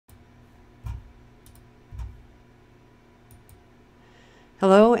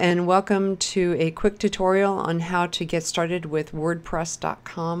Hello and welcome to a quick tutorial on how to get started with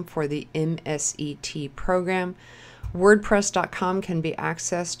WordPress.com for the MSET program. WordPress.com can be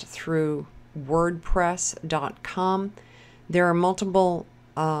accessed through WordPress.com. There are multiple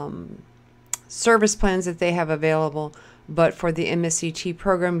service plans that they have available, but for the MSET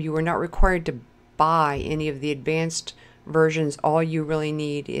program you are not required to buy any of the advanced versions. All you really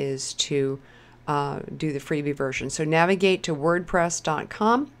need is to do the freebie version. So navigate to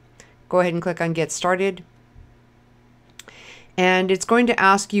WordPress.com, go ahead and click on Get Started, and it's going to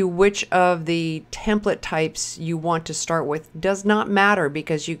ask you which of the template types you want to start with. Does not matter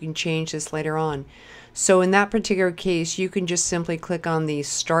because you can change this later on. So in that particular case you can just simply click on the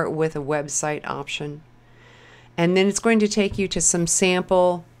Start with a Website option, and then it's going to take you to some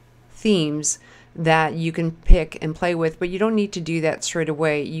sample themes that you can pick and play with, but you don't need to do that straight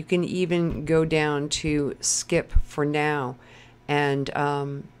away. You can even go down to skip for now, and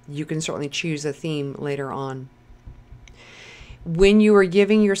you can certainly choose a theme later on. When you are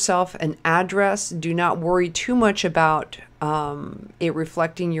giving yourself an address, do not worry too much about it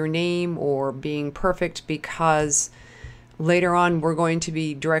reflecting your name or being perfect, because later on we're going to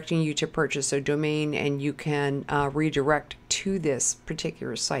be directing you to purchase a domain, and you can redirect to this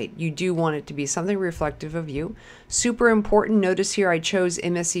particular site. You do want it to be something reflective of you. Super important. Notice here I chose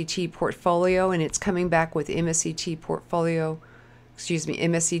MSET Portfolio, and it's coming back with MSET Portfolio,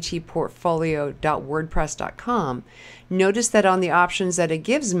 MSET Portfolio.wordpress.com. Notice that on the options that it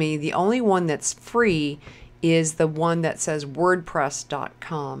gives me, the only one that's free is the one that says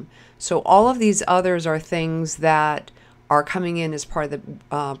WordPress.com. So all of these others are things that are coming in as part of the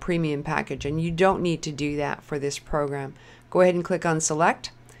premium package, and you don't need to do that for this program. Go ahead and click on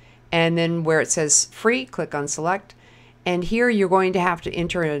Select, and then where it says Free, click on Select, and here you're going to have to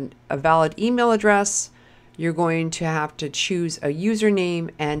enter a valid email address. You're going to have to choose a username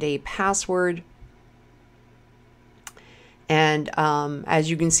and a password, and as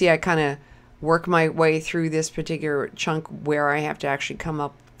you can see, I kind of work my way through this particular chunk where I have to actually come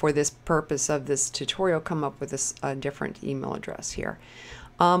up, for this purpose of this tutorial, come up with a different email address here.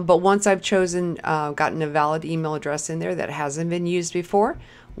 But once I've chosen, gotten a valid email address in there that hasn't been used before,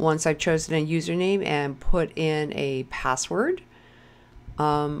 once I've chosen a username and put in a password,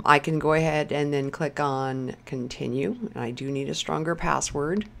 I can go ahead and then click on Continue. And I do need a stronger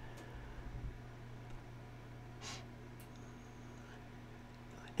password.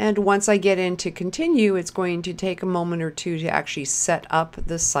 And once I get into Continue, it's going to take a moment or two to actually set up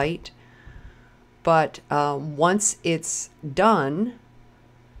the site. But once it's done,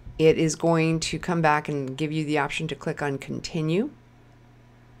 it is going to come back and give you the option to click on Continue.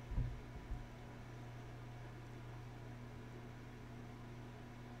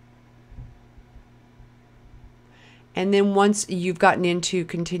 And then once you've gotten into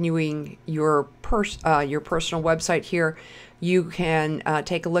continuing your personal website here, you can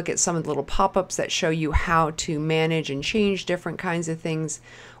take a look at some of the little pop-ups that show you how to manage and change different kinds of things.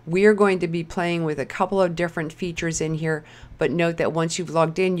 We are going to be playing with a couple of different features in here, but note that once you've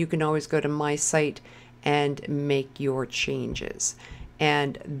logged in, you can always go to My Site and make your changes.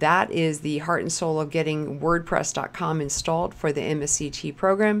 And that is the heart and soul of getting WordPress.com installed for the MSET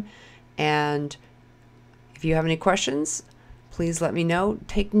program. And if you have any questions, please let me know.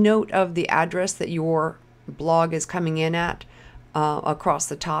 Take note of the address that your blog is coming in at across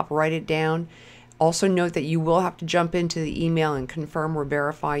the top. Write it down. Also note that you will have to jump into the email and confirm or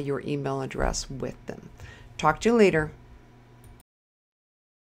verify your email address with them. Talk to you later.